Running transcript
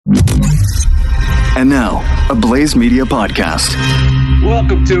And now, a Blaze Media podcast.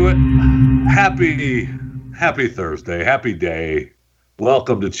 Welcome to it. Happy Thursday. Happy day.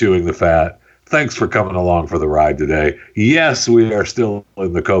 Welcome to Chewing the Fat. Thanks for coming along for the ride today. Yes, we are still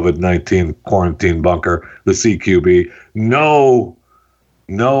in the COVID-19 quarantine bunker, the CQB. No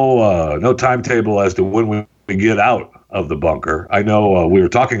timetable as to when we get out of the bunker. I know we were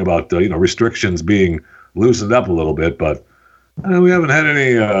talking about restrictions being loosened up a little bit, but we haven't had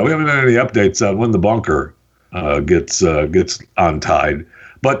any updates on when the bunker gets untied.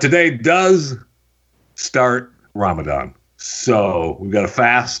 But today does start Ramadan, so we've got a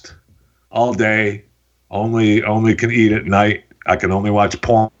fast all day. Only can eat at night. I can only watch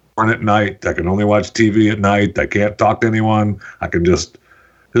porn at night. I can only watch TV at night. I can't talk to anyone. I can just.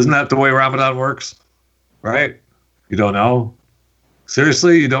 Isn't that the way Ramadan works? Right? You don't know?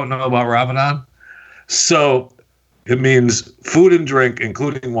 Seriously, you don't know about Ramadan? So it means food and drink,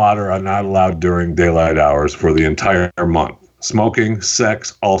 including water, are not allowed during daylight hours for the entire month. Smoking,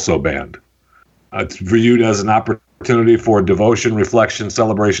 sex, also banned. It's viewed as an opportunity for devotion, reflection,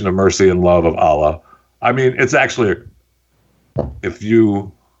 celebration of mercy, and love of Allah. I mean, it's actually, if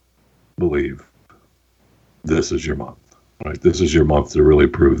you believe, this is your month, right? This is your month to really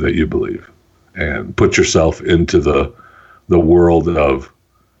prove that you believe and put yourself into the world of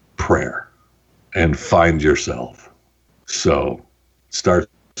prayer and find yourself. So it starts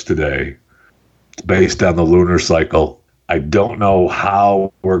today. It's based on the lunar cycle. I don't know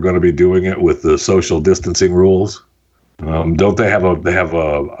how we're going to be doing it with the social distancing rules. Don't they have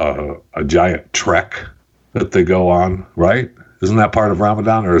a giant trek that they go on, right? Isn't that part of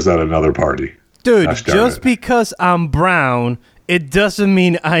Ramadan, or is that another party? Dude, just because I'm brown, it doesn't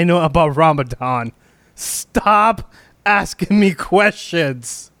mean I know about Ramadan. Stop asking me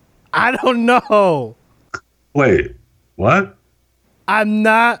questions. I don't know. Wait, what? I'm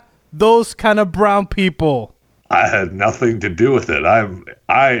not those kind of brown people. I had nothing to do with it. I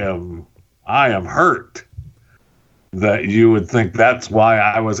am hurt that you would think that's why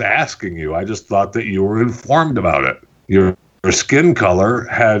I was asking you. I just thought that you were informed about it. Your skin color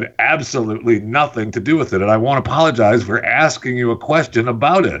had absolutely nothing to do with it, and I won't apologize for asking you a question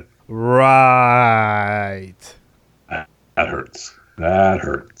about it. Right. That hurts. That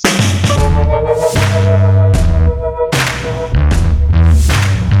hurts.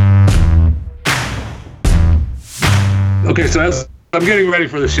 Okay, so as I'm getting ready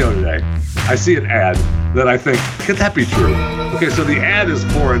for the show today, I see an ad that I think, could that be true? Okay, so the ad is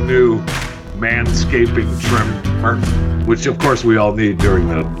for a new manscaping trimmer, which of course we all need during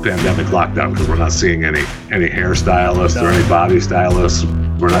the pandemic lockdown because we're not seeing any hairstylists or any body stylists.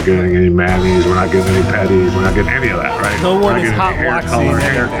 We're not getting any manis, we're not getting any petties, we're not getting any of that, right? No one is hot waxing color,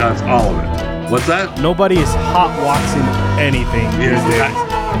 haircuts, all of it. What's that? Nobody is hot waxing anything these days.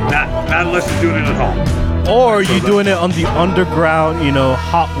 Not unless you're doing it at home. Or you're doing it on the underground,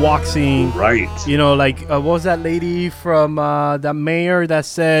 hot waxing. Right. What was that lady from the mayor that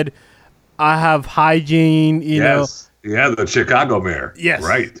said, I have hygiene, Yes. Yeah, the Chicago mayor. Yes.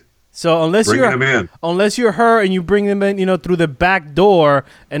 Right. So unless you're her and you bring them in, through the back door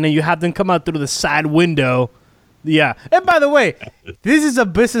and then you have them come out through the side window. Yeah. And by the way, this is a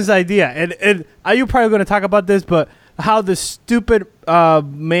business idea. And are you probably going to talk about this, but how the stupid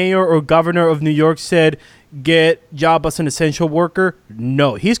mayor or governor of New York said, get job as an essential worker?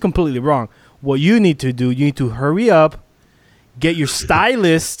 No, he's completely wrong. What you need to do, you need to hurry up, get your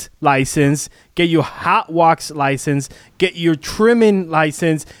stylist license, get your hot wax license, get your trimming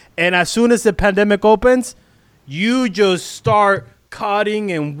license, and as soon as the pandemic opens, you just start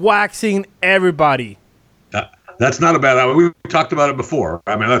cutting and waxing everybody. That's not a bad idea. We talked about it before.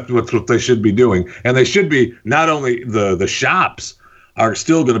 I mean, that's what they should be doing. And they should be, not only the shops are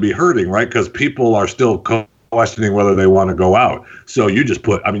still going to be hurting, right? Because people are still questioning whether they want to go out. So you just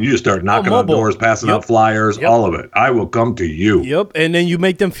start knocking on doors, passing out flyers, all of it. I will come to you. Yep. And then you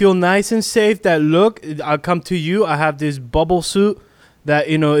make them feel nice and safe that, look, I'll come to you. I have this bubble suit that,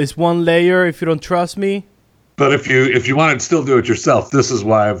 is one layer if you don't trust me. But if you want to still do it yourself, this is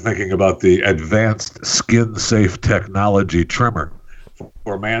why I'm thinking about the advanced skin-safe technology trimmer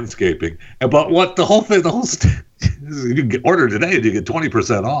for manscaping. But what you can order today and you get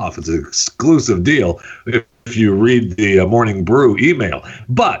 20% off. It's an exclusive deal if you read the Morning Brew email.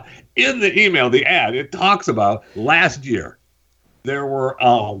 But in the email, the ad, it talks about last year, there were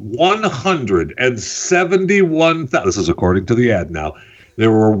 171,000. This is according to the ad now. There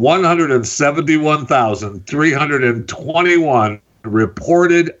were 171,321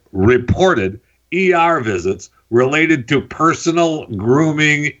 reported ER visits related to personal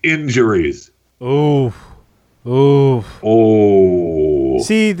grooming injuries. Oh.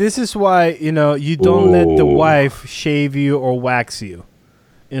 See, this is why, you don't let the wife shave you or wax you.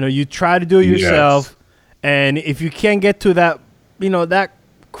 You try to do it yourself. Yes. And if you can't get to that, that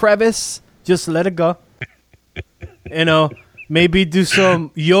crevice, just let it go. Maybe do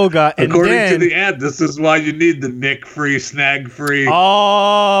some yoga. And according to the ad, this is why you need the nick-free, snag-free.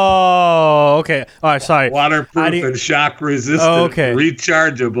 Oh, okay. All right, sorry. Waterproof and shock-resistant,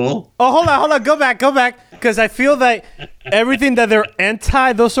 rechargeable. Oh, hold on. Go back. Because I feel that everything that they're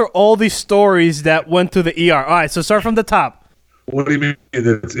anti, those are all these stories that went to the ER. All right, so start from the top. What do you mean?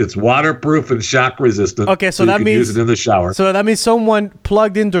 It's waterproof and shock resistant. Okay, so that means use it in the shower. So that means someone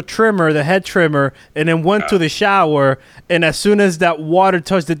plugged in the head trimmer, and then went to the shower, and as soon as that water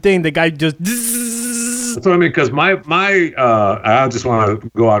touched the thing, the guy just. That's what I mean. Because I just want to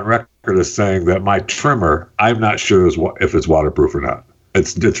go on record as saying that my trimmer, I'm not sure if it's waterproof or not.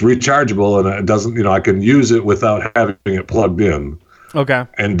 It's rechargeable, and it doesn't. I can use it without having it plugged in. Okay.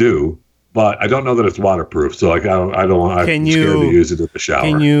 And but I don't know that it's waterproof, so I don't want. I'm scared to use it in the shower.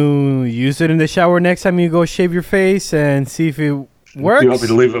 Can you use it in the shower next time you go shave your face and see if it works? You want me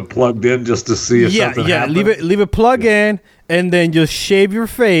to leave it plugged in just to see if something happens? Leave it plugged in, and then just shave your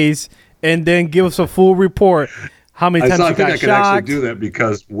face, and then give us a full report. How many times you got shocked? I think I can actually do that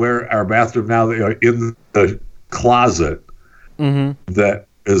because where our bathroom now, in the closet that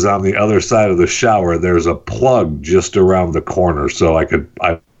is on the other side of the shower, there's a plug just around the corner, so I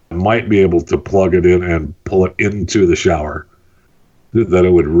might be able to plug it in and pull it into the shower that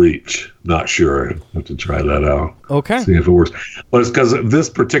it would reach. Not sure. I have to try that out. Okay. See if it works. But it's because this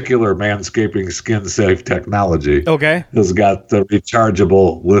particular Manscaping skin safe technology has got the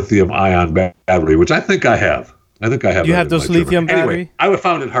rechargeable lithium ion battery, which I think I have. You have those lithium battery? Anyway, I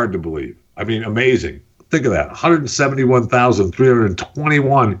found it hard to believe. I mean, amazing. Think of that.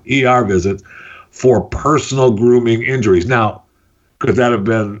 171,321 ER visits for personal grooming injuries. Now, could that have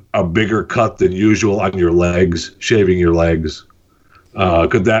been a bigger cut than usual on your legs, shaving your legs?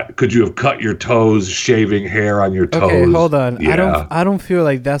 Could you have cut your toes, shaving hair on your toes? Okay, hold on. Yeah. I don't feel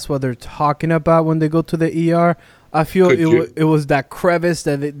like that's what they're talking about when they go to the ER. I feel it was that crevice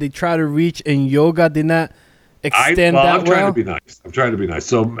that they try to reach, and yoga did not extend that well. I'm trying to be nice.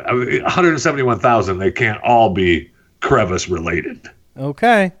 So 171,000, they can't all be crevice related.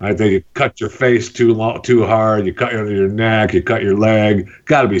 Okay. I think you cut your face too hard, you cut your neck, you cut your leg.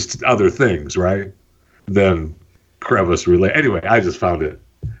 Got to be other things, right? Then crevice related. Anyway, I just found it.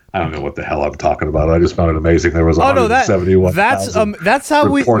 I don't know what the hell I'm talking about. I just found it amazing. There was 171,000. That's how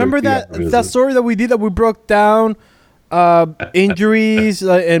we remember that story that we did, that we broke down injuries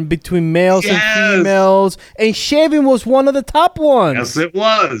and between males and females, and shaving was one of the top ones. Yes, it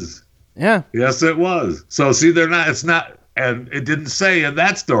was. Yeah. Yes, it was. So see, it's not. And it didn't say in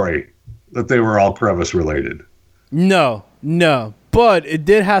that story that they were all crevice related. No. But it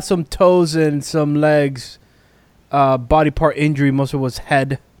did have some toes and some legs, body part injury. Most of it was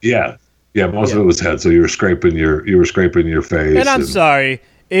head. Yeah. Most of it was head. So you were scraping your face. And I'm sorry,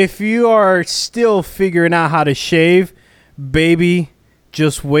 if you are still figuring out how to shave, baby,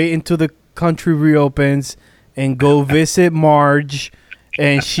 just wait until the country reopens and go visit Marge.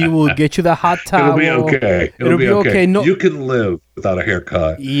 And she will get you the hot towel. It'll be okay. It'll be okay. No, you can live without a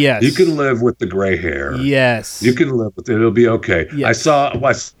haircut. Yes. You can live with the gray hair. Yes. You can live with it. It'll be okay. Yes.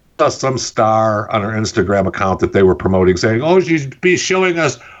 I saw some star on her Instagram account that they were promoting, saying, "Oh, she'd be showing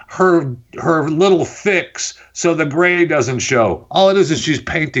us her little fix so the gray doesn't show." All it is she's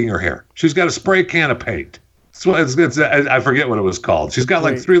painting her hair. She's got a spray can of paint. I forget what it was called. She's got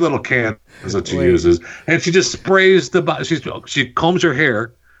like 3 little cans that she uses, and she just sprays she combs her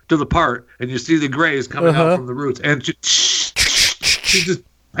hair to the part, and you see the grays coming out from the roots, and she's just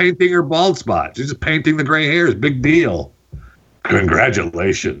painting her bald spot. She's just painting the gray hairs. Big deal.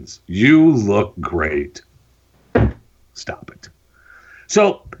 Congratulations. You look great. Stop it.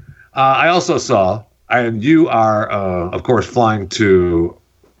 So I also saw, and you are, of course, flying to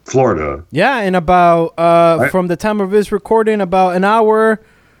Florida. Yeah, in about from the time of this recording, about an hour,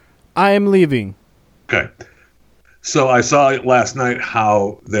 I am leaving. Okay. So I saw last night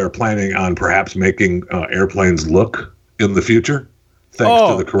how they're planning on perhaps making airplanes look in the future,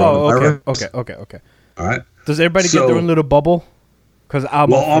 thanks to the coronavirus. Okay. All right. Does everybody get their own little bubble? Because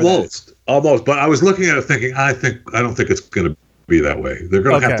almost. But I was looking at it thinking, I don't think it's going to be that way. They're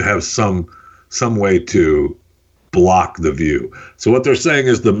going to have to have some way to block the view. So what they're saying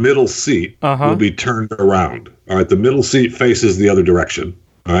is the middle seat will be turned around. All right, the middle seat faces the other direction.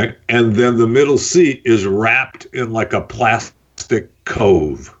 All right, and then the middle seat is wrapped in like a plastic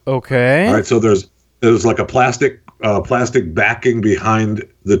cove. Okay. All right, so there's like a plastic backing behind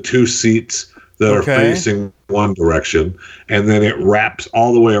the 2 seats that are facing one direction, and then it wraps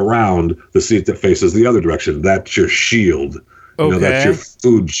all the way around the seat that faces the other direction. That's your shield. Okay. That's your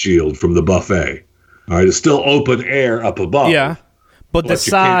food shield from the buffet. All right, it's still open air up above. Yeah, but the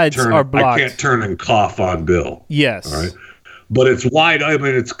sides are blocked. I can't turn and cough on Bill. Yes. All right, but it's wide. I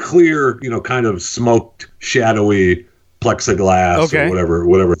mean, it's clear. Kind of smoked, shadowy plexiglass or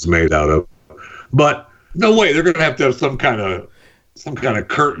whatever it's made out of. But no way, they're going to have some kind of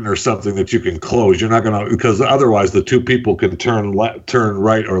curtain or something that you can close. You're not going to, because otherwise the two people can turn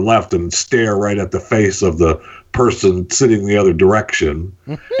right or left and stare right at the face of the person sitting the other direction.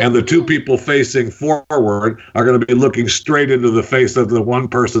 And the two people facing forward are going to be looking straight into the face of the one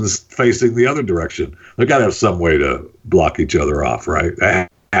person facing the other direction. They got to have some way to block each other off, right? They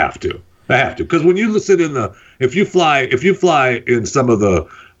have to. Because when you sit if you fly in some of the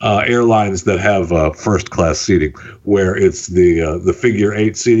airlines that have first class seating, where it's the figure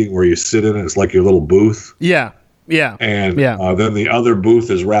 8 seating where you sit in it, it's like your little booth. Yeah. And then the other booth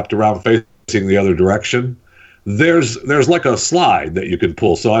is wrapped around facing the other direction. There's like a slide that you can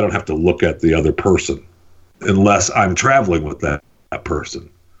pull, so I don't have to look at the other person unless I'm traveling with that person,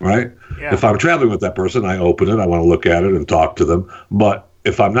 right? Yeah. If I'm traveling with that person, I open it, I want to look at it and talk to them. But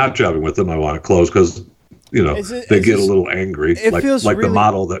if I'm not traveling with them, I want it closed because they get a little angry. Like really...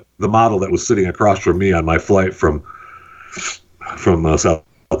 the model that was sitting across from me on my flight from South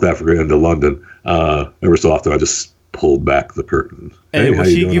Africa into London. Every so often, I just pulled back the curtain. And hey,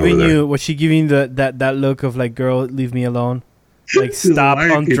 was she giving that look of like, girl, leave me alone? Like, stop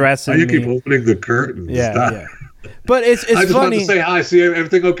undressing me. You keep opening the curtain. Yeah. But it's I just funny. Want to say hi. See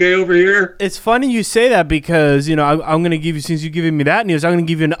everything okay over here? It's funny you say that because I'm gonna give you, since you're giving me that news, I'm gonna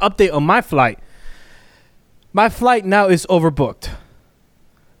give you an update on my flight. My flight now is overbooked.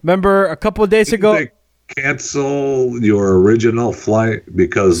 Remember a couple of days ago? They cancel your original flight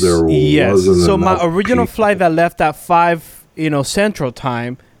because there wasn't so enough my original flight that left at 5 Central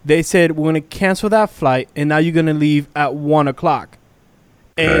Time, they said we're gonna cancel that flight and now you're gonna leave at 1 o'clock.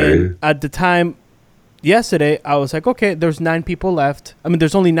 And at the time yesterday, I was like, okay, there's 9 people left. I mean,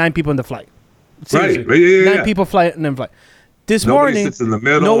 there's only 9 people in the flight. Seriously. Right. Yeah. 9 people flight and then flight. This Nobody morning, sits in the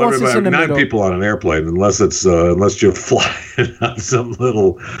middle. No one sits in the 9 middle. people on an airplane, unless you're flying on some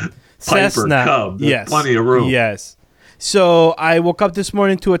little Piper Cub. There's plenty of room. Yes. So I woke up this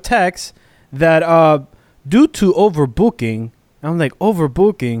morning to a text that due to overbooking, I'm like,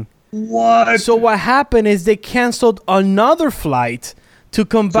 overbooking? What? So what happened is they canceled another flight to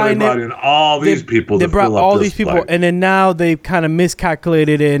combine so they brought in all these people. They brought all these people, flight. And then now they kind of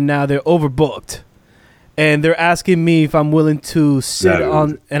miscalculated it, and now they're overbooked. And they're asking me if I'm willing to sit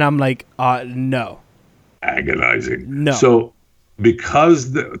on, and I'm like, no. Agonizing. No. So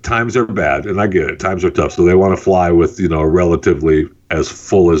because the times are bad, and I get it, times are tough, so they want to fly with a relatively as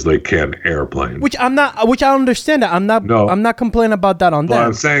full as they can airplane. Which I understand that. I'm not complaining about that on them. What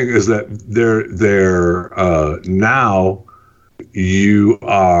I'm saying is that they're now you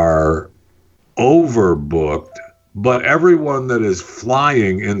are overbooked, but everyone that is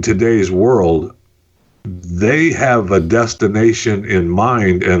flying in today's world, they have a destination in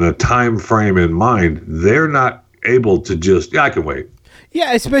mind and a time frame in mind. They're not able to just, I can wait.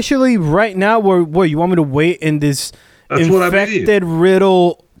 Yeah, especially right now where you want me to wait in this infected,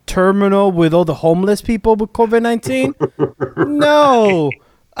 riddle terminal with all the homeless people with COVID-19? No,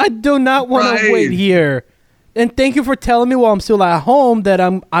 I do not want to wait here. And thank you for telling me while I'm still at home that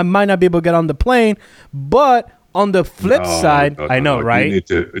I might not be able to get on the plane, but on the flip side, I know, right? You need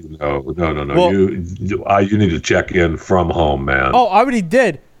to, no. Well, you need to check in from home, man. Oh, I already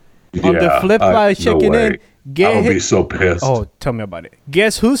did. On the flip side, checking in. I'll be so pissed. Oh, tell me about it.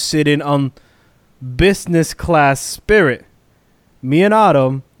 Guess who's sitting on business class Spirit? Me and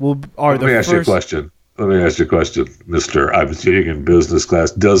Autumn are the first. Let me ask you a question, Mr. I'm sitting in business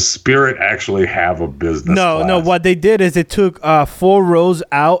class. Does Spirit actually have a business class? No. What they did is they took 4 rows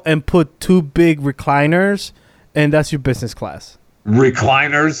out and put 2 big recliners, and that's your business class.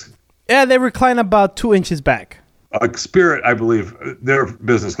 Recliners? Yeah, they recline about 2 inches back. Spirit, I believe, their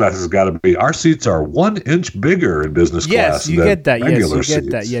business class has got to be. Our seats are 1 inch bigger in business class. Yes, you get that.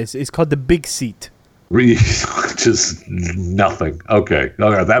 Seats. Yes, it's called the big seat. Just nothing. Okay,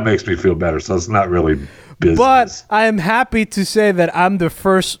 that makes me feel better. So it's not really business. But I am happy to say that I'm the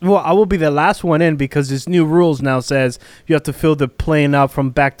first. Well, I will be the last one in because this new rules now says you have to fill the plane up from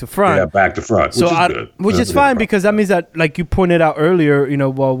back to front. Yeah, back to front. So which is fine because that means that, like you pointed out earlier,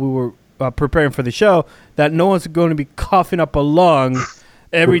 while we were preparing for the show, that no one's going to be coughing up a lung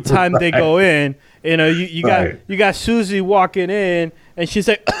every time they go in. You got Susie walking in, and she's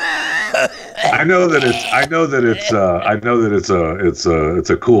like. I know that it's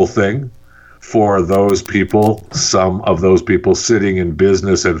a cool thing, for those people, some of those people sitting in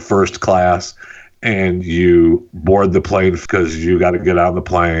business and first class, and you board the plane because you got to get on the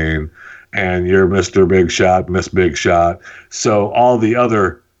plane, and you're Mr. Big Shot, Miss Big Shot. So all the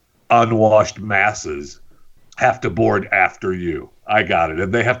other unwashed masses have to board after you. I got it.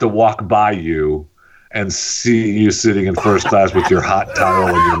 And they have to walk by you and see you sitting in first class with your hot towel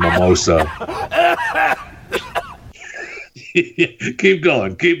and your mimosa. Keep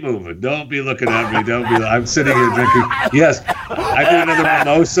going. Keep moving. Don't be looking at me. I'm sitting here drinking. Yes, I need another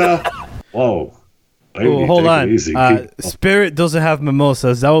mimosa. Whoa. Lady, hold on. Spirit doesn't have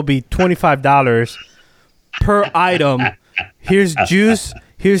mimosas. That will be $25 per item. Here's juice.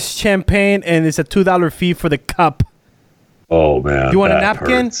 Here's champagne, and it's a $2 fee for the cup. Oh man! You want a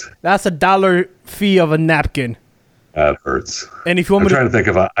napkin? Hurts. That's $1 fee of a napkin. That hurts. And if you want I'm trying to think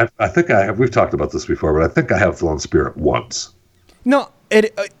of, I think I have. We've talked about this before, but I think I have flown Spirit once. No,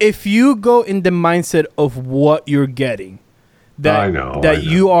 if you go in the mindset of what you're getting, I know.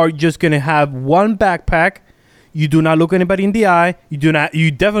 You are just gonna have one backpack. You do not look anybody in the eye.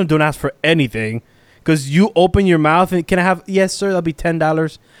 You definitely don't ask for anything, because you open your mouth and can I have? Yes, sir. That'll be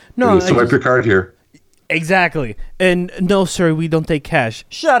 $10. No, swipe your card here. Exactly. And no, sir, we don't take cash.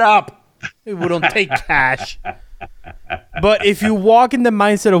 Shut up. We don't take cash. But if you walk in the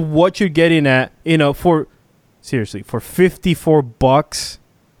mindset of what you're getting at, for $54,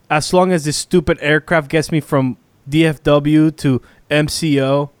 as long as this stupid aircraft gets me from DFW to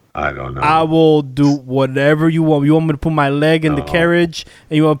MCO, I don't know. I will do whatever you want. You want me to put my leg in the carriage,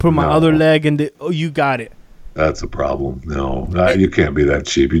 and you want to put my other leg in the... Oh, you got it. That's a problem. No, you can't be that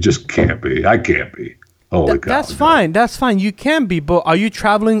cheap. You just can't be. I can't be. Holy cow. That's fine. That's fine. You can be, but are you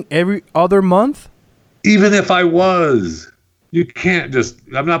traveling every other month? Even if I was, you can't just...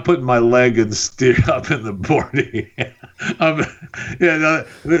 I'm not putting my leg and steer up in the boarding.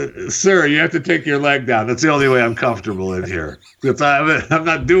 Sir, you have to take your leg down. That's the only way I'm comfortable in here. I'm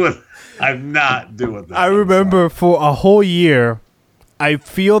not doing that. I remember for a whole year, I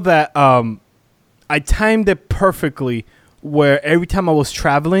feel that I timed it perfectly, where every time I was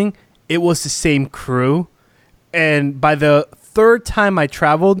traveling, it was the same crew. And by the third time I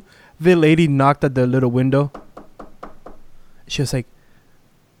traveled, the lady knocked at the little window. She was like,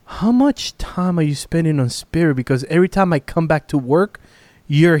 how much time are you spending on Spirit? Because every time I come back to work,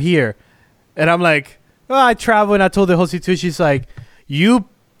 you're here. And I'm like, I travel, and I told the host too. She's like, you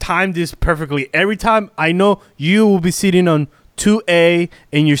timed this perfectly. Every time I know you will be sitting on 2A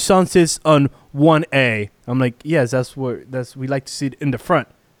and your son sits on 1A. I'm like, yes, we like to sit in the front.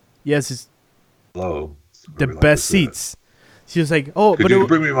 Yes, it's the best seats. She was like, oh, could you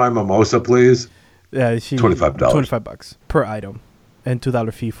bring me my mimosa, please? Yeah, $25. $25 per item, and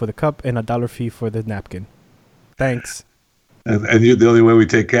 $2 fee for the cup, and $1 fee for the napkin. Thanks. And the only way we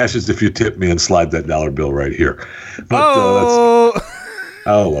take cash is if you tip me and slide that dollar bill right here. But, oh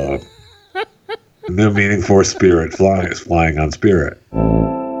Lord. New meaning for Spirit. Flying on Spirit.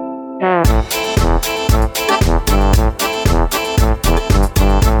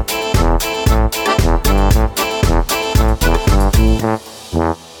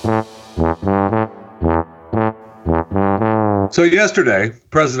 So yesterday,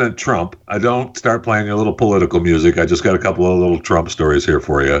 President Trump, I don't start playing a little political music. I just got a couple of little Trump stories here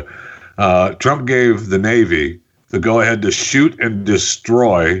for you. Trump gave the Navy the go-ahead to shoot and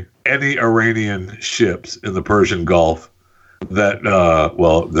destroy any Iranian ships in the Persian Gulf that,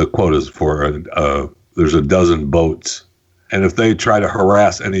 the quote is for, there's a dozen boats. And if they try to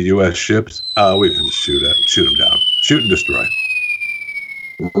harass any U.S. ships, we can just shoot them down. Shoot and destroy.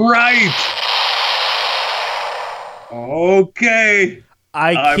 Right! Okay.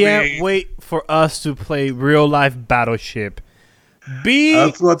 I can't wait for us to play real life Battleship.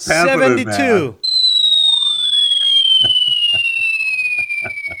 B-72.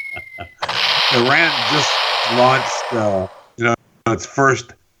 Iran just launched, its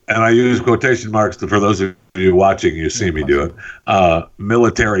first, and I use quotation marks for those of you watching, you see me do it,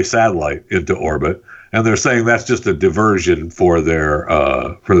 military satellite into orbit. And they're saying that's just a diversion for their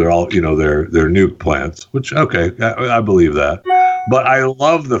nuke plants, which, okay, I believe that. But I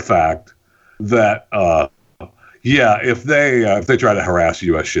love the fact that, if they try to harass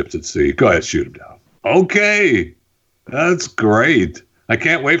U.S. ships at sea, go ahead, shoot them down. Okay, that's great. I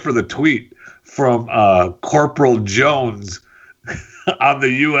can't wait for the tweet from Corporal Jones on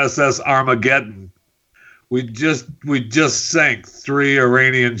the USS Armageddon. We just sank 3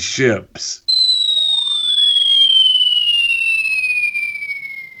 Iranian ships.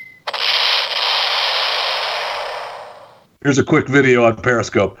 Here's a quick video on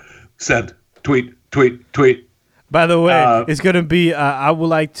Periscope. Send. Tweet. By the way, it's going to be, I would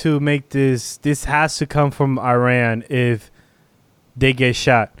like to make this has to come from Iran if they get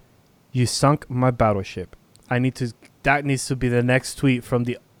shot. You sunk my battleship. That needs to be the next tweet from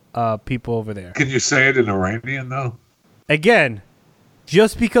the people over there. Can you say it in Iranian, though? Again,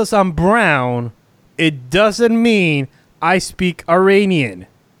 just because I'm brown, it doesn't mean I speak Iranian.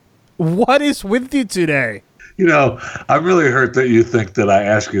 What is with you today? You know, I'm really hurt that you think that I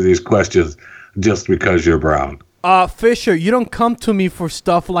ask you these questions just because you're brown. Fisher, you don't come to me for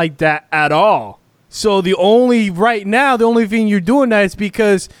stuff like that at all. So the only thing you're doing that is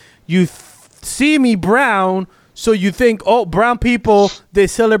because you see me brown, so you think, oh, brown people, they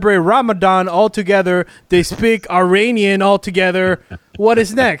celebrate Ramadan all together. They speak Iranian all together. What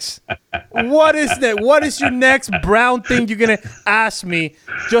is next? What is that? What is your next brown thing you're going to ask me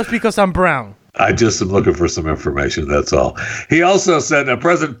just because I'm brown? I just am looking for some information, that's all. He also said that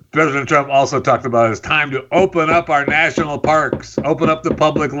President Trump also talked about it's time to open up our national parks, open up the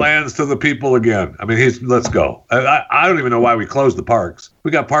public lands to the people again. I mean, let's go. I don't even know why we closed the parks.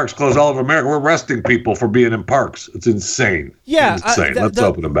 We got parks closed all over America. We're arresting people for being in parks. It's insane. Yeah. Insane. Let's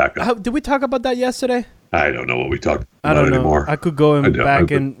open them back up. Did we talk about that yesterday? I don't know what we talked about anymore. I could go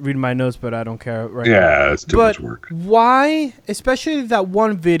back and read my notes, but I don't care right now. Yeah, it's too much work. Why? Especially that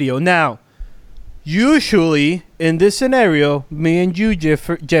one video. Now, usually, in this scenario, me and you,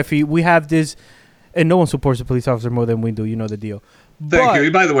 Jeffy, we have this, and no one supports a police officer more than we do. You know the deal. Thank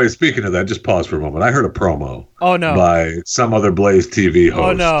you. By the way, speaking of that, just pause for a moment. I heard a promo by some other Blaze TV host.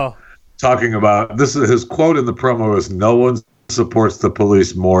 Oh, no. Talking about, his quote in the promo is, no one supports the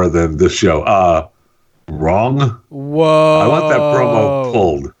police more than this show. Wrong? Whoa. I want that promo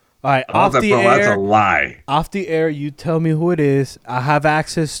pulled. All right, off the air. That's a lie. Off the air, you tell me who it is. I have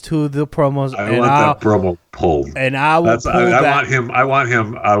access to the promos. I want that promo pulled. And I will pull that. I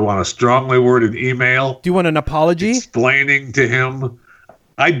want a strongly worded email. Do you want an apology? Explaining to him.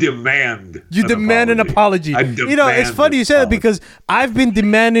 I demand. You demand an apology. I demand. You know, it's funny you said it because I've been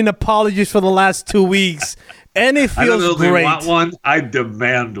demanding apologies for the last 2 weeks, and it feels I don't know if great. They want one. I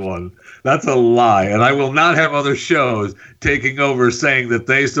demand one. That's a lie, and I will not have other shows taking over saying that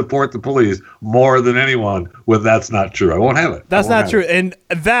they support the police more than anyone when that's not true. I won't have it. That's not true, and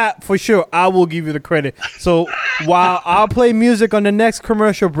that, for sure, I will give you the credit. So while I'll play music on the next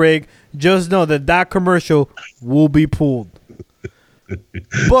commercial break, just know that commercial will be pulled.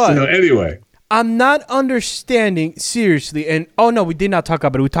 But so anyway, I'm not understanding, seriously, and oh no, we did not talk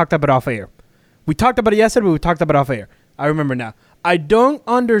about it. We talked about it off air. We talked about it yesterday, but we talked about it off air. I remember now. I don't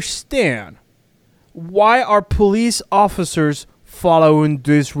understand why are police officers following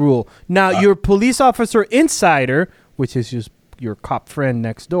this rule. Now, your police officer insider, which is just your cop friend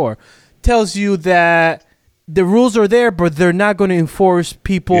next door, tells you that the rules are there, but they're not going to enforce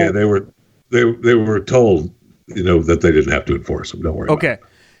people. Yeah, they were told, that they didn't have to enforce them. Don't worry. Okay. About it.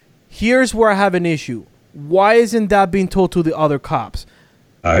 Here's where I have an issue. Why isn't that being told to the other cops?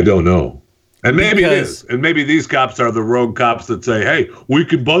 I don't know. And maybe it is. And maybe these cops are the rogue cops that say, hey, we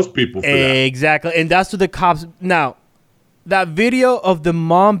can bust people for that. Exactly. And that's what the cops... Now, that video of the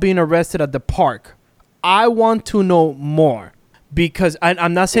mom being arrested at the park, I want to know more. Because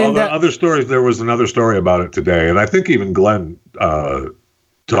I'm not saying that... Other stories, there was another story about it today. And I think even Glenn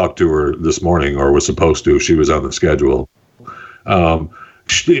talked to her this morning, or was supposed to. She was on the schedule.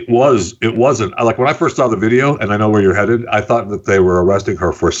 It wasn't like when I first saw the video, and I know where you're headed. I thought that they were arresting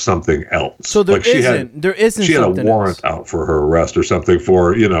her for something else. So there isn't. She had a warrant out for her arrest or something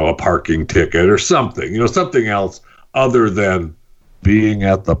for a parking ticket or something. Something else other than being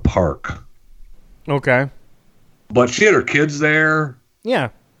at the park. Okay. But she had her kids there. Yeah.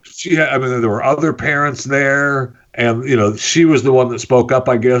 There were other parents there, and she was the one that spoke up,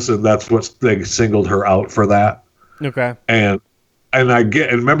 I guess, and that's what they singled her out for that. Okay. And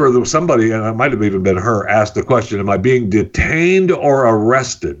remember there was somebody, and it might have even been her, asked the question, am I being detained or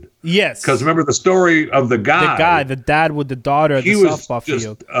arrested? Yes. Because remember the story of the guy. The dad with the daughter at the softball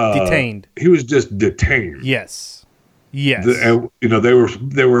field. Detained. He was just detained. Yes. Yes.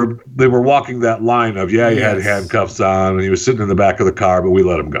 They were walking that line of, he had handcuffs on, and he was sitting in the back of the car, but we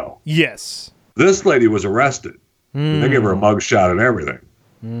let him go. Yes. This lady was arrested. They gave her a mug shot and everything.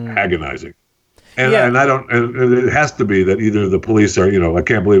 Agonizing. And I don't. And it has to be that either the police are. I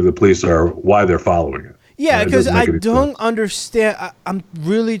can't believe the police are. Why they're following it? Yeah, because I don't understand. I'm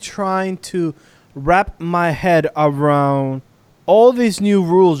really trying to wrap my head around all these new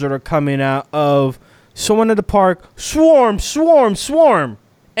rules that are coming out of someone at the park swarm,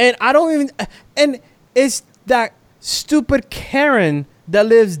 and I don't even. And it's that stupid Karen that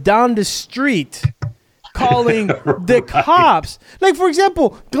lives down the street. Calling the cops. Like, for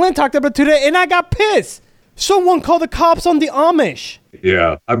example, Glenn talked about today, and I got pissed. Someone called the cops on the Amish.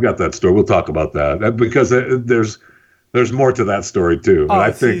 Yeah, I've got that story. We'll talk about that because there's more to that story too. Oh,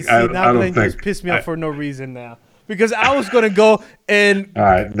 I think I don't think just pissed me off for no reason now. Because I was gonna go and all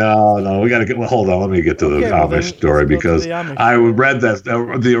right, no, we gotta get. Well, hold on, let me get to the Amish story because I read that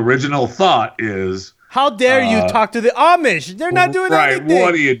the original thought is how dare you talk to the Amish? They're not doing anything. Right?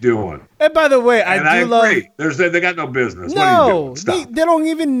 What are you doing? And by the way, I agree. They got no business. No, what are you doing? Stop. They don't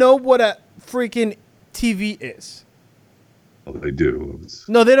even know what a freaking TV is. Well, they do.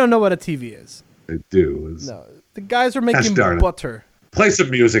 No, they don't know what a TV is. They do. No, the guys are making butter. Play some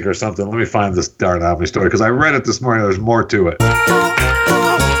music or something. Let me find this darn Amish story because I read it this morning. There's more to it.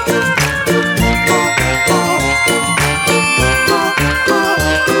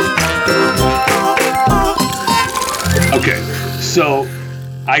 Okay, so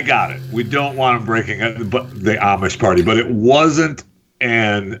I got it. We don't want them breaking it, but the Amish party, but it wasn't.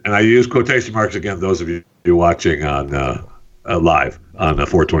 And I use quotation marks again. Those of you watching on live on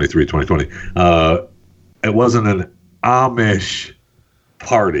 4/23/2020, it wasn't an Amish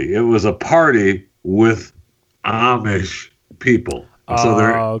party. It was a party with Amish people. So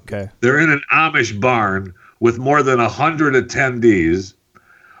they're in an Amish barn with more than 100 attendees.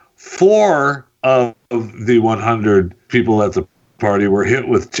 4 of the 100 people at the party were hit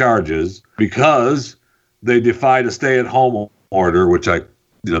with charges because they defied a stay-at-home order, which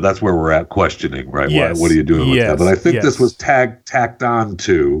that's where we're at questioning, right? Yes. What are you doing with that? But I think this was tacked on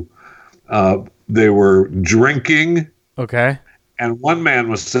to. They were drinking. Okay. And one man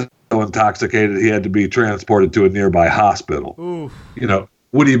was so intoxicated he had to be transported to a nearby hospital. Oof.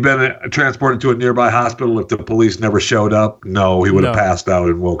 Would he have been transported to a nearby hospital if the police never showed up? No, he would have passed out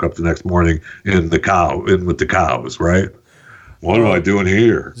and woke up the next morning in with the cows, right? What am I doing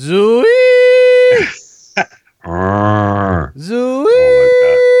here? Zooey! Zooey! Oh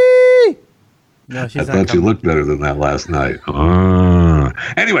my God. No, she's I thought you looked better than that last night.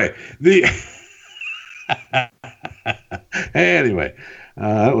 Anyway,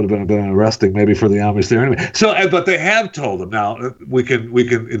 that would have been arresting maybe for the Amish there anyway. So, but they have told them now. We can.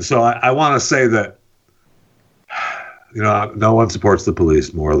 And so I want to say that no one supports the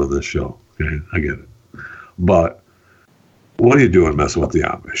police more than this show. Okay, I get it. But what are you doing messing with the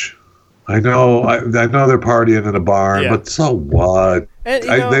Amish? I know they're partying in a barn, but so what? And,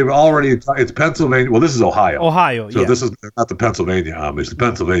 they've already. It's Pennsylvania. Well, this is Ohio. So this is not the Pennsylvania Amish. The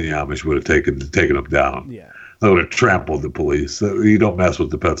Pennsylvania Amish would have taken them down. Yeah. They would have trampled the police. You don't mess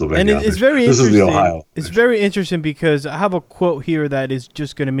with the Pennsylvania. And it's very interesting. This is the Ohio. It's very interesting because I have a quote here that is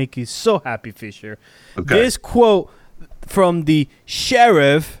just going to make you so happy, Fisher. Okay. This quote from the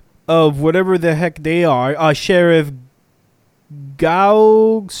sheriff of whatever the heck they are, Sheriff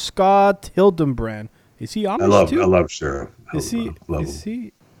Gow Scott Hildenbrand. Is he Amish too? I love Sheriff. Is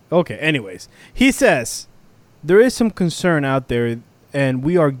he? Okay, anyways. He says, there is some concern out there and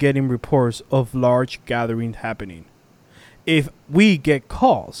we are getting reports of large gatherings happening. If we get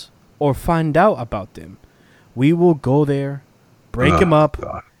calls or find out about them, we will go there, break them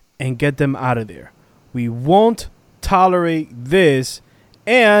up, and get them out of there. We won't tolerate this,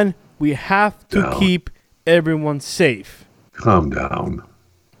 and we have to keep everyone safe. Calm down.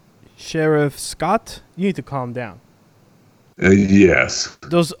 Sheriff Scott, you need to calm down. Yes.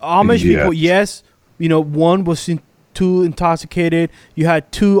 Those Amish people, yes, one was too intoxicated. You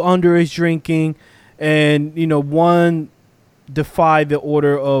had 2 underage drinking, and one defied the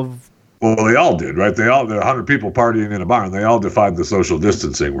order of. Well, they all did, right? There are 100 people partying in a barn. They all defied the social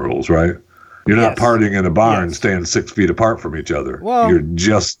distancing rules, right? You're not partying in a barn, staying 6 feet apart from each other. Well, you're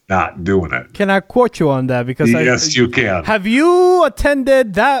just not doing it. Can I quote you on that? Because yes, you can. Have you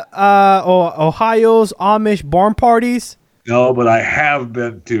attended that Ohio's Amish barn parties? No, but I have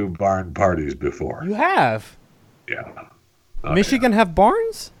been to barn parties before. You have. Yeah. Michigan have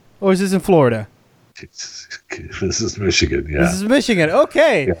barns? Or is this in Florida? This is Michigan, yeah. This is Michigan,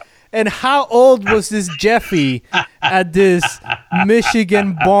 okay. Yeah. And how old was this Jeffy at this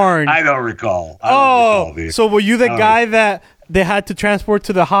Michigan barn? I don't recall. So were you the guy that they had to transport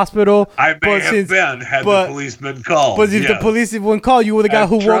to the hospital? I may have been had the police been called. But if the police wouldn't call, you were the guy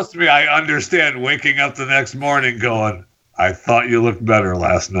who trust me, I understand waking up the next morning going, I thought you looked better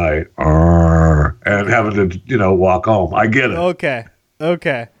last night. And having to, walk home. I get it.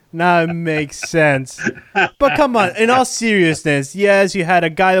 Okay. Now it makes sense. But come on, in all seriousness, yes, you had a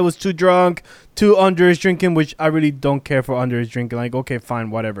guy that was too drunk, too underage drinking, which I really don't care for underage drinking. Like, okay, fine,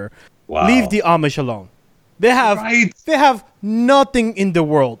 whatever. Wow. Leave the Amish alone. They have nothing in the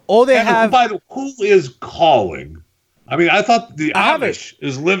world. All they have. Who is calling? I mean, I thought the Amish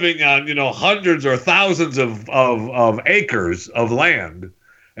is living on, hundreds or thousands of acres of land,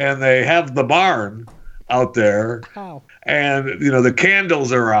 and they have the barn. out there, and the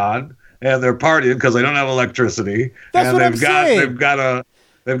candles are on, and they're partying because they don't have electricity. That's and what I'm saying. They've got a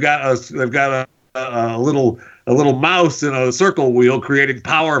little mouse in a circle wheel creating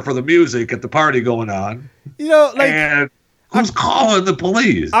power for the music at the party going on. And who's calling the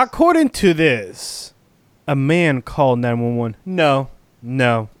police? According to this, a man called 911. No,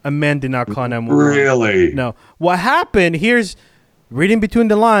 a man did not call 911. Really? No. What happened? Here's reading between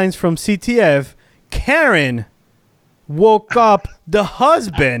the lines from CTF. Karen woke up the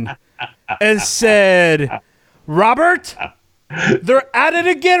husband and said, "Robert, they're at it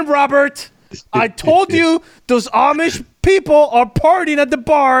again, Robert. I told you those Amish people are partying at the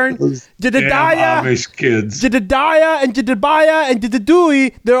barn. Jedediah, Amish kids. Jedediah and Jedediah and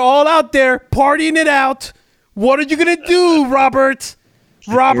Jededui, they're all out there partying it out. What are you going to do, Robert?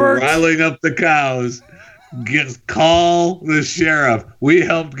 You're riling up the cows. Call the sheriff. We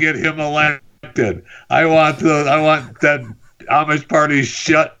helped get him elected. I want that Amish party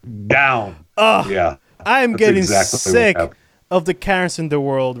shut down." Yeah. I am getting sick of the Karens in the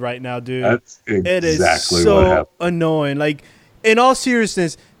world right now, dude. That's exactly it is so annoying. Like, in all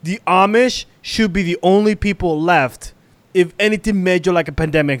seriousness, the Amish should be the only people left if anything major like a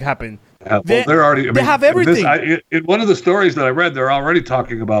pandemic happened. They have everything. In one of the stories that I read, they're already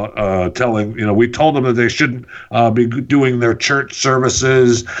talking about telling, we told them that they shouldn't be doing their church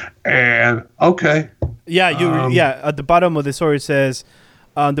services. And okay. Yeah, at the bottom of the story it says,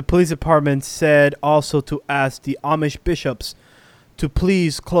 the police department said also to ask the Amish bishops to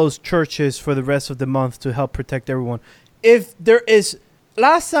please close churches for the rest of the month to help protect everyone. If there is,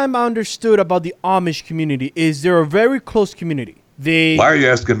 last time I understood about the Amish community is they're a very close community. Why are you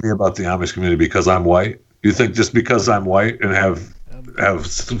asking me about the Amish community? Because I'm white? You think just because I'm white and have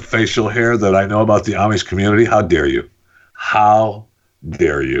facial hair that I know about the Amish community? How dare you? How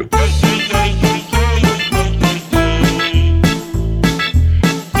dare you?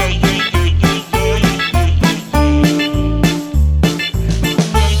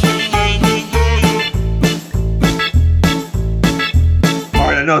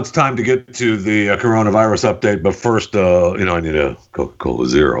 I know it's time to get to the coronavirus update, but first, I need a Coca-Cola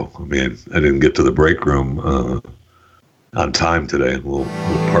Zero. I mean, I didn't get to the break room on time today. I'm a little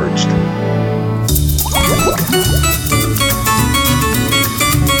parched.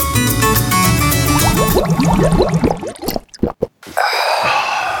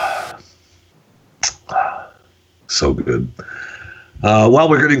 So good. While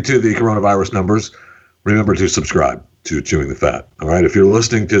we're getting to the coronavirus numbers, remember to subscribe to Chewing the Fat. All right. If you're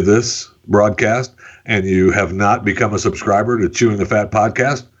listening to this broadcast and you have not become a subscriber to Chewing the Fat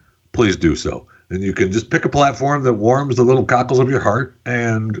podcast, please do so. And you can just pick a platform that warms the little cockles of your heart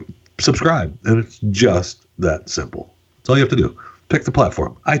and subscribe. And it's just that simple. That's all you have to do. Pick the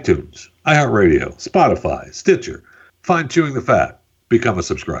platform. iTunes, iHeartRadio, Spotify, Stitcher. Find Chewing the Fat. Become a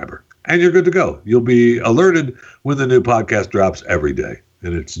subscriber. And you're good to go. You'll be alerted when the new podcast drops every day.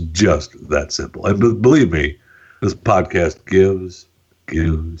 And it's just that simple. And believe me, this podcast gives,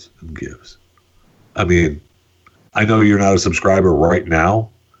 and gives. I mean, I know you're not a subscriber right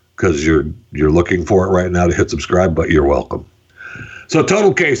now because you're looking for it right now to hit subscribe, but you're welcome. So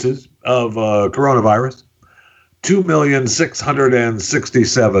total cases of coronavirus,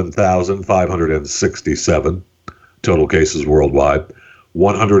 2,667,567 total cases worldwide,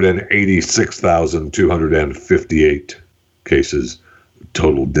 186,258 cases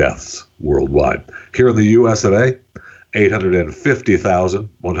total deaths worldwide. Here in the U.S. today,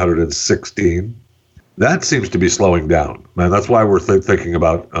 850,116. That seems to be slowing down. Man, that's why we're thinking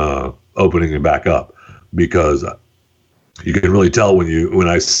about opening it back up, because you can really tell when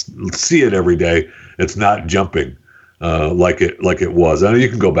I see it every day, it's not jumping like it was. I know you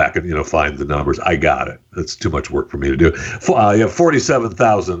can go back and find the numbers. I got it. It's too much work for me to do. You have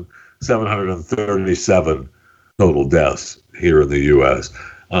 47,737 total deaths here in the U.S.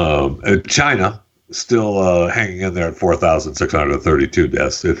 China still hanging in there at 4,632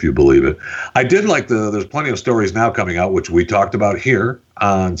 deaths, if you believe it. I did like there's plenty of stories now coming out, which we talked about here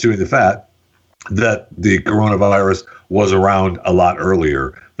on Chewing the Fat, that the coronavirus was around a lot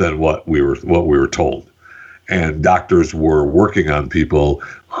earlier than what we were told. And doctors were working on people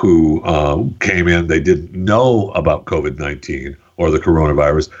who came in, they didn't know about COVID-19 or the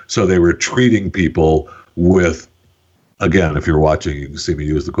coronavirus, so they were treating people with, again, if you're watching, you can see me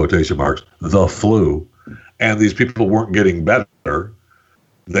use the quotation marks, the flu. And these people weren't getting better.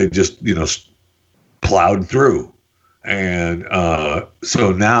 They just, plowed through. And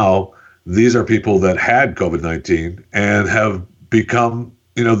so now these are people that had COVID-19 and have become,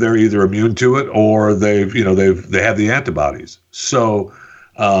 they're either immune to it or they have the antibodies. So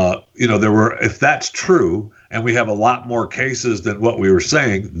if that's true, and we have a lot more cases than what we were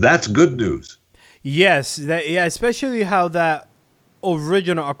saying, that's good news. Yes, especially how that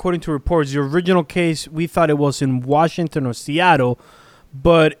original, according to reports, the original case, we thought it was in Washington or Seattle,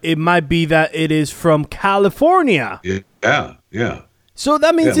 but it might be that it is from California. Yeah. So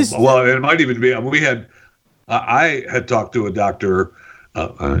that means it's... Well, it might even be... I had talked to a doctor,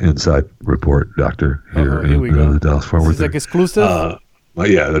 inside report doctor here in the Dallas-Fort Worth. Is this like exclusive?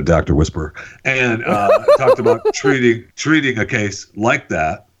 The doctor whisperer. And talked about treating a case like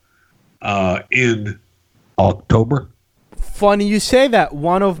that in October. Funny you say that.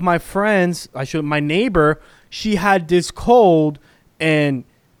 One of my friends, my neighbor, she had this cold, and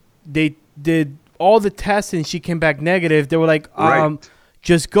they did all the tests, and she came back negative. They were like,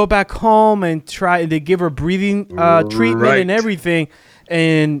 just go back home and try. They give her breathing treatment and everything,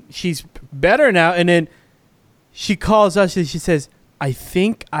 and she's better now. And then she calls us and she says, I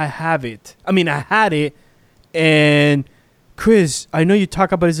think I have it. I mean, I had it. And Chris, I know you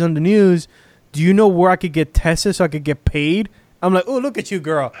talk about this on the news. Do you know where I could get tested so I could get paid? I'm like, oh, look at you,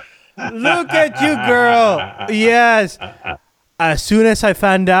 girl. Look at you, girl. Yes. As soon as I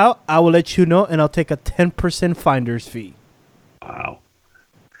find out, I will let you know, and I'll take a 10% finder's fee. Wow.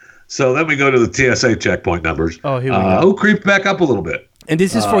 So then we go to the TSA checkpoint numbers. Oh, here we go. Creeped back up a little bit. And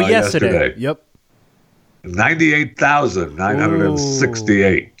this is for yesterday. Yep.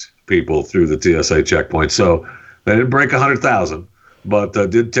 98,968 people through the TSA checkpoint. So they didn't break 100,000, but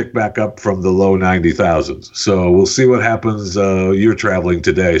did tick back up from the low 90,000s. So we'll see what happens. You're traveling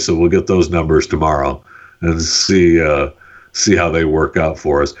today, so we'll get those numbers tomorrow and see how they work out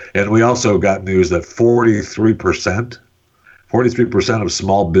for us. And we also got news that 43% of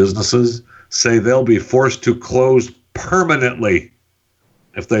small businesses say they'll be forced to close permanently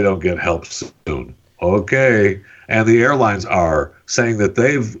if they don't get help soon. Okay. And the airlines are saying that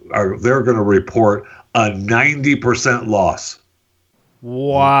they're going to report a 90% loss.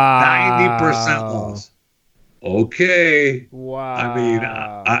 Wow. 90% loss. Okay. Wow. I mean,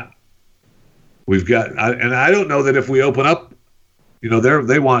 I don't know that if we open up,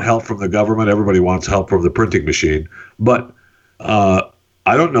 they want help from the government. Everybody wants help from the printing machine. But I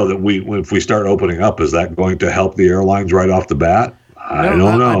don't know that if we start opening up, is that going to help the airlines right off the bat? I don't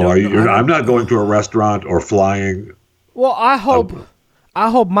know. I'm not going to a restaurant or flying. Well, I hope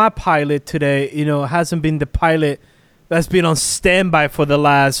my pilot today, hasn't been the pilot that's been on standby for the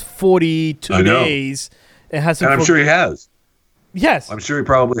last 42 days. I'm sure he has. Yes. I'm sure he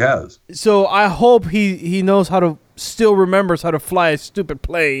probably has. So I hope he knows still remembers how to fly a stupid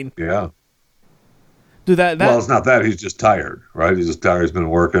plane. Yeah. Well, it's not that. He's just tired, right? He's just tired. He's been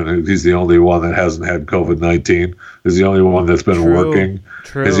working. He's the only one that hasn't had COVID-19. He's the only one that's been working.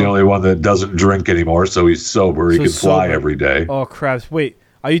 True. He's the only one that doesn't drink anymore, so he's sober. He can fly every day. Oh, crap. Wait,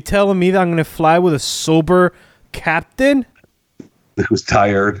 are you telling me that I'm going to fly with a sober captain? Who's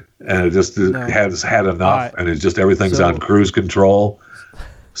tired and has had enough, right. And it's just everything's on cruise control.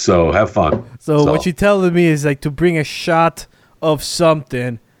 So have fun. So what you're telling me is like to bring a shot of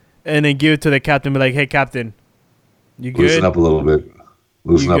something and then give it to the captain. Be like, hey, captain, you good? Loosen up a little bit.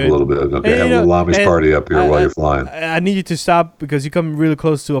 Okay, have a little Amish party up here while you're flying. I need you to stop because you come really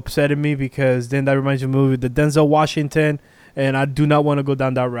close to upsetting me because then that reminds me of the movie, the Denzel Washington, and I do not want to go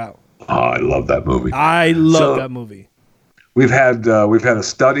down that route. Oh, I love that movie. I love that movie. We've had a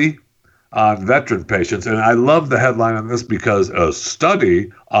study on veteran patients, and I love the headline on this because a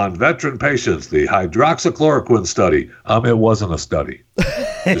study on veteran patients, the hydroxychloroquine study. It wasn't a study,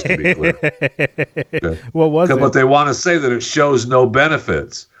 just to be clear. Okay. What was it? But they want to say that it shows no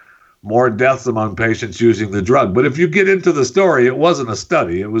benefits, more deaths among patients using the drug. But if you get into the story, it wasn't a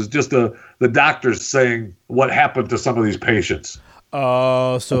study. It was just the doctors saying what happened to some of these patients.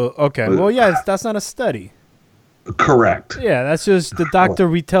 Oh, okay. Well, yes, that's not a study. Correct. Yeah, that's just the doctor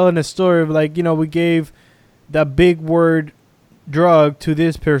retelling a story of like, we gave that big word drug to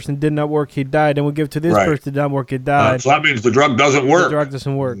this person, did not work, he died, and we give to this person, did not work, he died. So that means the drug doesn't work. The drug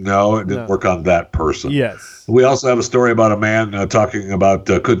doesn't work. No, it didn't work on that person. Yes. We also have a story about a man talking about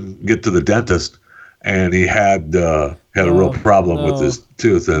couldn't get to the dentist, and he had a real problem with his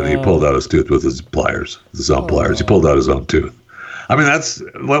tooth, and he pulled out his tooth with his own pliers. He pulled out his own tooth. I mean, that's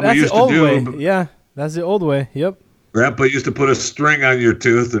what we used to do. Way. Yeah. That's the old way. Yep. Grandpa used to put a string on your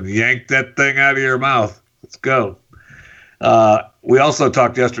tooth and yank that thing out of your mouth. Let's go. We also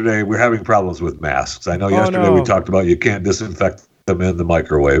talked yesterday. We're having problems with masks. I know yesterday we talked about you can't disinfect them in the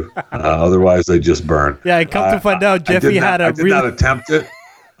microwave. Otherwise, they just burn. Yeah, I come to find out Jeffy I did not attempt it.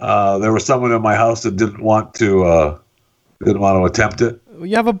 There was someone in my house that didn't want to attempt it.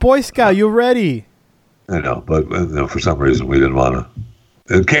 You have a Boy Scout. You're ready. I know, but for some reason we didn't want to.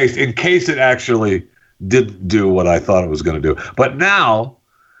 in case it actually didn't do what I thought it was going to do. But now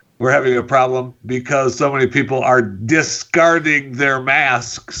we're having a problem because so many people are discarding their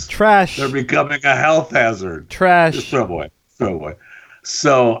masks. Trash. They're becoming a health hazard. Trash. Just throw them away.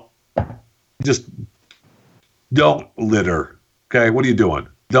 So just don't litter. Okay, what are you doing?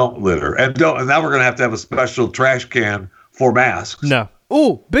 Don't litter. And now we're going to have a special trash can for masks. No.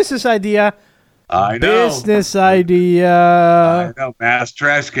 Ooh, business idea. I know. Business idea. I know. Mass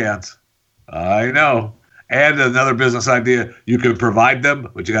trash cans. I know. And another business idea, you can provide them,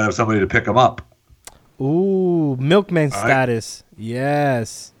 but you got to have somebody to pick them up. Ooh, milkman status.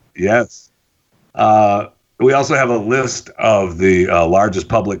 Yes. Yes. We also have a list of the largest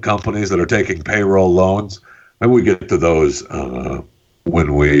public companies that are taking payroll loans. Maybe we get to those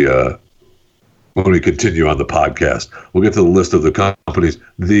when we continue on the podcast. We'll get to the list of the companies,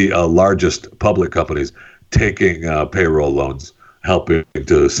 the largest public companies taking payroll loans, helping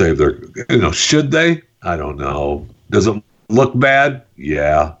to save their, should they? I don't know. Does it look bad?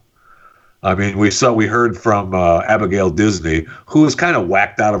 Yeah. I mean, we heard from Abigail Disney, who was kind of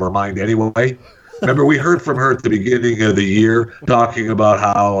whacked out of her mind anyway. Remember, we heard from her at the beginning of the year talking about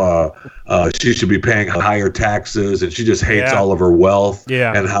how she should be paying higher taxes and she just hates all of her wealth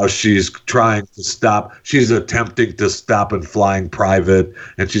and how she's she's attempting to stop and flying private.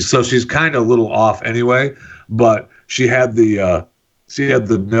 And she's kind of a little off anyway, but she had the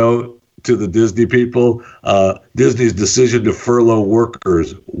note to the Disney people, Disney's decision to furlough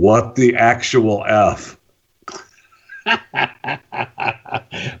workers. What the actual F?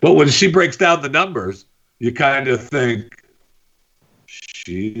 But when she breaks down the numbers, you kind of think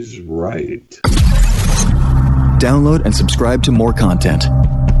she's right. Download and subscribe to more content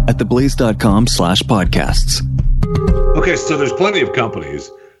at theblaze.com/podcasts. Okay, so there's plenty of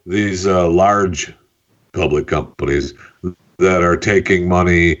companies, these large public companies, that are taking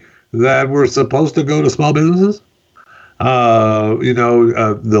money that were supposed to go to small businesses.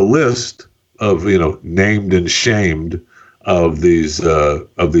 The list of named and shamed of these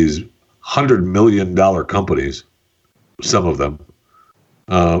 $100 million companies, some of them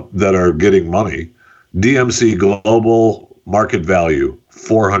that are getting money. DMC Global market value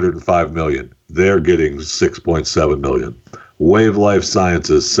 $405 million. They're getting $6.7 million. Wave Life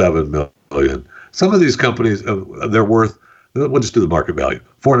Sciences $7 million. Some of these companies, they're worth. We'll just do the market value.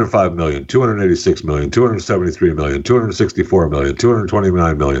 $405 million, $286 million, $273 million, $264 million,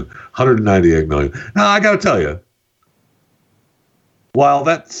 $229 million, $198 million. Now, I got to tell you, while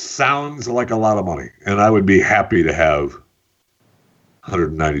that sounds like a lot of money, and I would be happy to have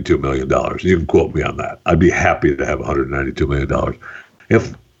 $192 million. You can quote me on that. I'd be happy to have $192 million.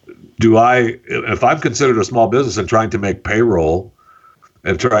 If I'm considered a small business and trying to make payroll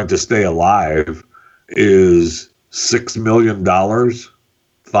and trying to stay alive is $6 million,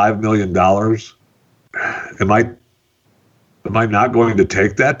 $5 million. Am I not going to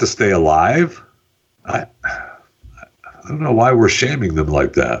take that to stay alive? I don't know why we're shaming them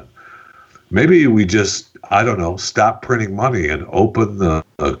like that. Maybe we just, stop printing money and open the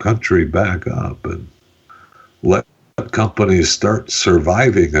country back up and let companies start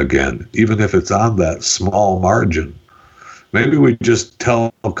surviving again, even if it's on that small margin. Maybe we just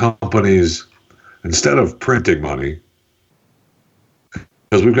tell companies, instead of printing money,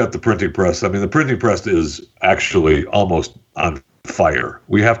 because we've got the printing press. I mean, the printing press is actually almost on fire.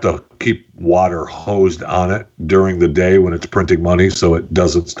 We have to keep water hosed on it during the day when it's printing money so it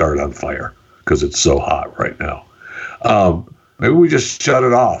doesn't start on fire because it's so hot right now. Maybe we just shut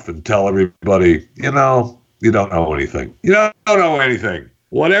it off and tell everybody, you don't know anything. You don't know anything.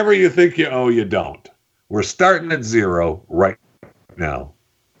 Whatever you think you owe, you don't. We're starting at zero right now.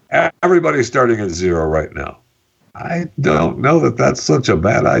 Everybody's starting at zero right now. I don't know that that's such a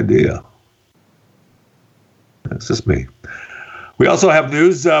bad idea. That's just me. We also have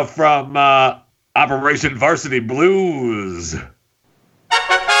news from Operation Varsity Blues.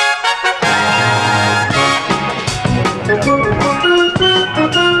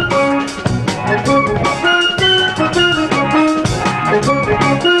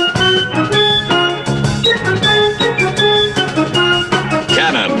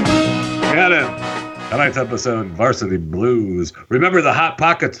 Tonight's episode, Varsity Blues. Remember the Hot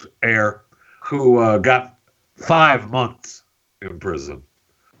Pockets heir who got 5 months in prison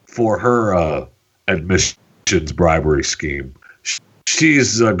for her admissions bribery scheme.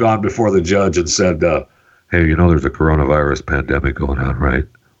 She's gone before the judge and said, hey, there's a coronavirus pandemic going on, right?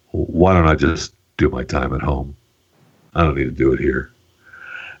 Why don't I just do my time at home? I don't need to do it here.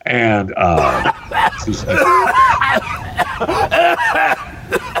 And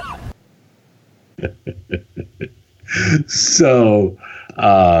so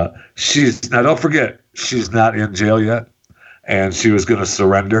Now don't forget, she's not in jail yet, and she was going to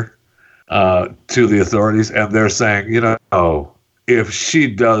surrender to the authorities, and they're saying, if she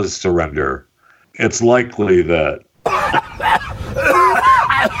does surrender, it's likely that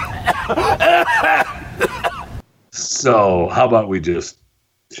so how about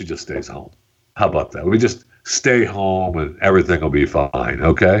she just stays home? How about that? We just stay home and everything will be fine,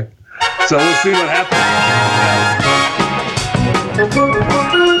 okay? So we'll see what happens.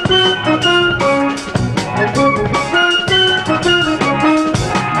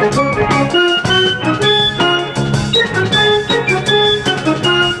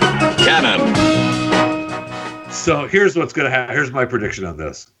 So here's what's going to happen. Here's my prediction on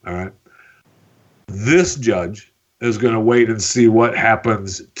this. All right. This judge is going to wait and see what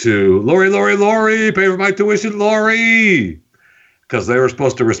happens to Lori, pay for my tuition, Lori. Because they were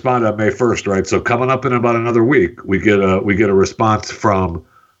supposed to respond on May 1st, right? So coming up in about another week, we get a response from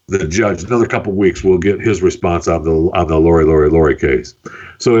the judge. Another couple weeks, we'll get his response on the Lori case.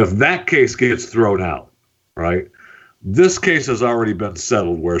 So if that case gets thrown out, right? This case has already been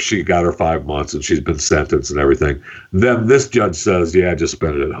settled where she got her 5 months and she's been sentenced and everything. Then this judge says, yeah, just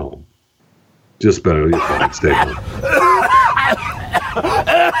spend it at home. Just spend it. You're fine. Stay home.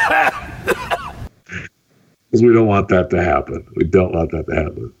 Because we don't want that to happen. We don't want that to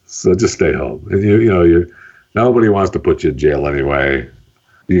happen. So just stay home. And nobody wants to put you in jail anyway.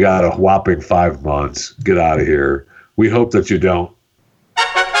 You got a whopping 5 months. Get out of here. We hope that you don't.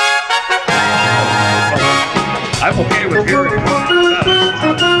 I'm okay with hearing it.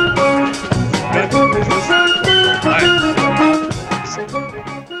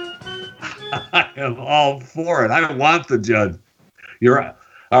 I am all for it. I want the judge. You're right.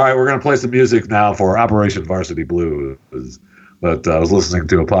 All right, we're going to play some music now for Operation Varsity Blues. But I was listening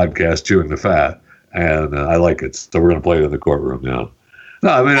to a podcast, Chewing the Fat, and I like it. So we're going to play it in the courtroom now. No,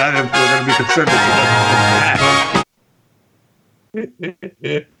 I mean, we're going to be concerned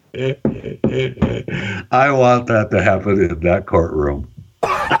with I want that to happen in that courtroom.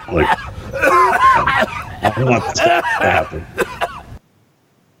 Like, I want that to happen.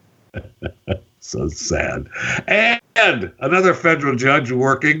 So sad. And another federal judge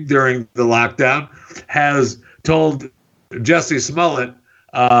working during the lockdown has told Jesse Smollett,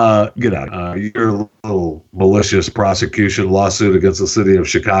 get out. Your little malicious prosecution lawsuit against the city of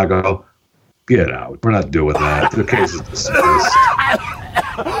Chicago, get out. We're not doing that. The case is dismissed.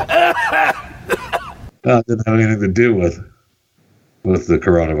 It didn't have anything to do with the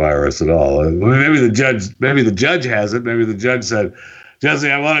coronavirus at all. Maybe the judge has it. Maybe the judge said,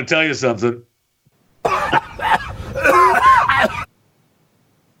 Jesse, I want to tell you something.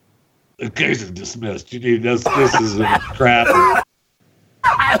 The case is dismissed. You need this. This is a crap.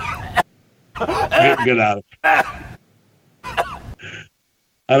 Get out of it.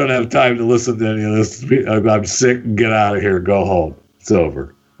 I don't have time to listen to any of this. I'm sick. Get out of here. Go home. It's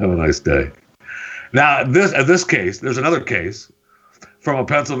over. Have a nice day. Now, this case, there's another case from a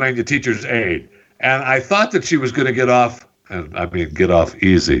Pennsylvania teacher's aide, and I thought that she was going to get off, and I mean get off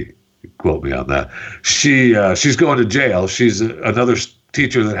easy. Quote me on that. She's going to jail. She's another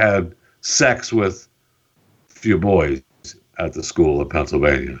teacher that had sex with a few boys at the school in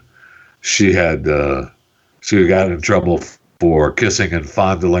Pennsylvania. She got in trouble for kissing and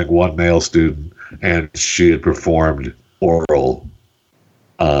fondling one male student, and she had performed oral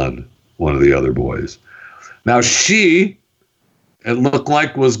on one of the other boys. Now it looked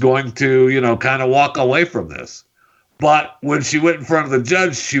like was going to, kind of walk away from this. But when she went in front of the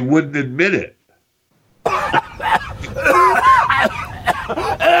judge, she wouldn't admit it. I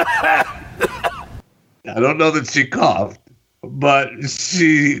don't know that she coughed, but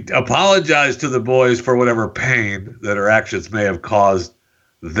she apologized to the boys for whatever pain that her actions may have caused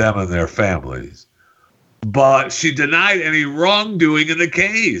them and their families. But she denied any wrongdoing in the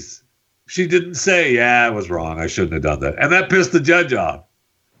case. She didn't say, yeah, I was wrong. I shouldn't have done that. And that pissed the judge off.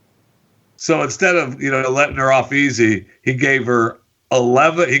 So instead of, letting her off easy, he gave her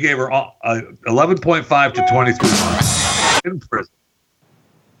 11.5 to 23 months in prison.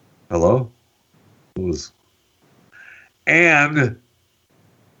 Hello? And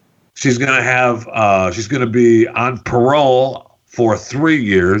she's going to be on parole for 3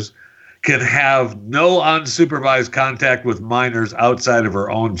 years, can have no unsupervised contact with minors outside of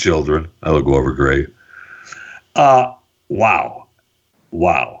her own children. That'll go over great. Wow.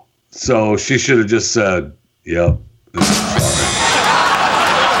 So she should have just said, yep, sorry.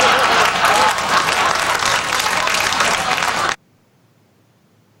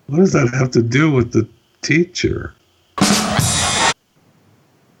 What does that have to do with the teacher?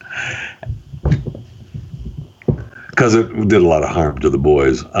 because it did a lot of harm to the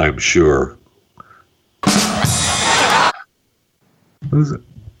boys, I'm sure. What is it?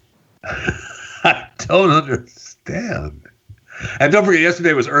 I don't understand. And don't forget,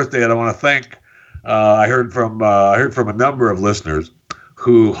 yesterday was Earth Day, and I want to thank. I heard from a number of listeners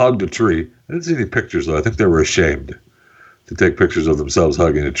who hugged a tree. I didn't see any pictures though. I think they were ashamed to take pictures of themselves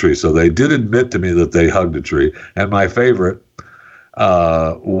hugging a tree. So they did admit to me that they hugged a tree. And my favorite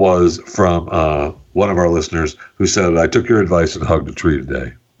was from one of our listeners who said, "I took your advice and hugged a tree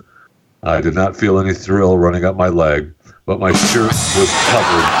today. I did not feel any thrill running up my leg, but my shirt was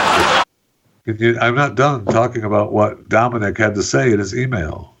covered." I'm not done talking about what Dominic had to say in his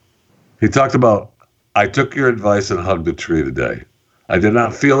email. He talked about, "I took your advice and hugged a tree today. I did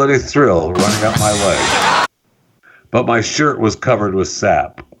not feel any thrill running up my leg, but my shirt was covered with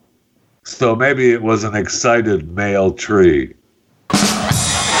sap. So maybe it was an excited male tree."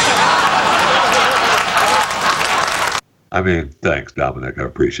 I mean, thanks, Dominic. I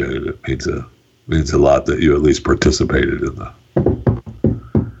appreciate it. It means a lot that you at least participated in the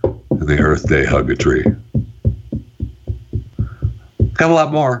Earth Day hug a tree. Got a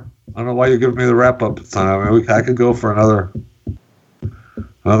lot more. I don't know why you're giving me the wrap up time. I mean, I could go for another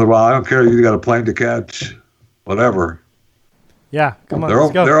while. I don't care. You got a plane to catch, whatever. Yeah, come on. They're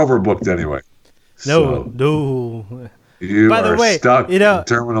overbooked anyway. No. You By the way, stuck in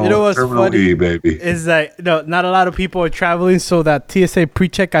Terminal E, baby. Is that not a lot of people are traveling, so that TSA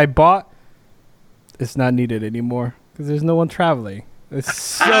pre-check I bought, it's not needed anymore because there's no one traveling. It's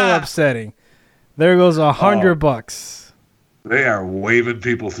so upsetting. There goes $100. They are waving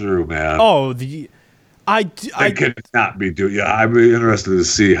people through, man. Oh, I cannot be doing. Yeah, I'd be interested to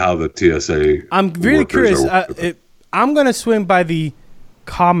see how the TSA. I'm really curious. I'm gonna swing by the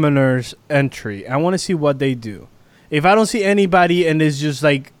commoners entry. I want to see what they do. If I don't see anybody and it's just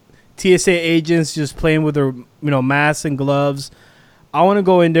like TSA agents just playing with their masks and gloves, I want to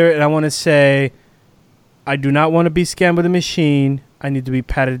go in there and I want to say, I do not want to be scanned with a machine. I need to be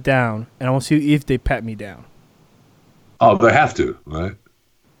patted down, and I want to see if they pat me down. Oh, they have to, right?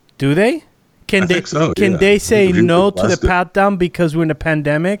 Do they? Can they say no to the pat down because we're in a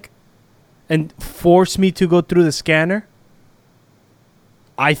pandemic, and force me to go through the scanner?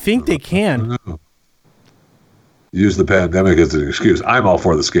 I think they can. Use the pandemic as an excuse. I'm all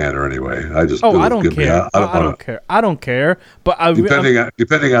for the scanner anyway. I don't care. I don't care. But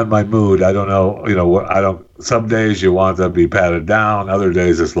depending on my mood, I don't know. Some days you want to be patted down. Other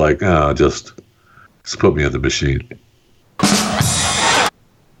days it's like, just put me in the machine.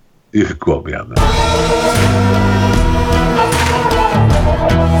 You can quote me on that.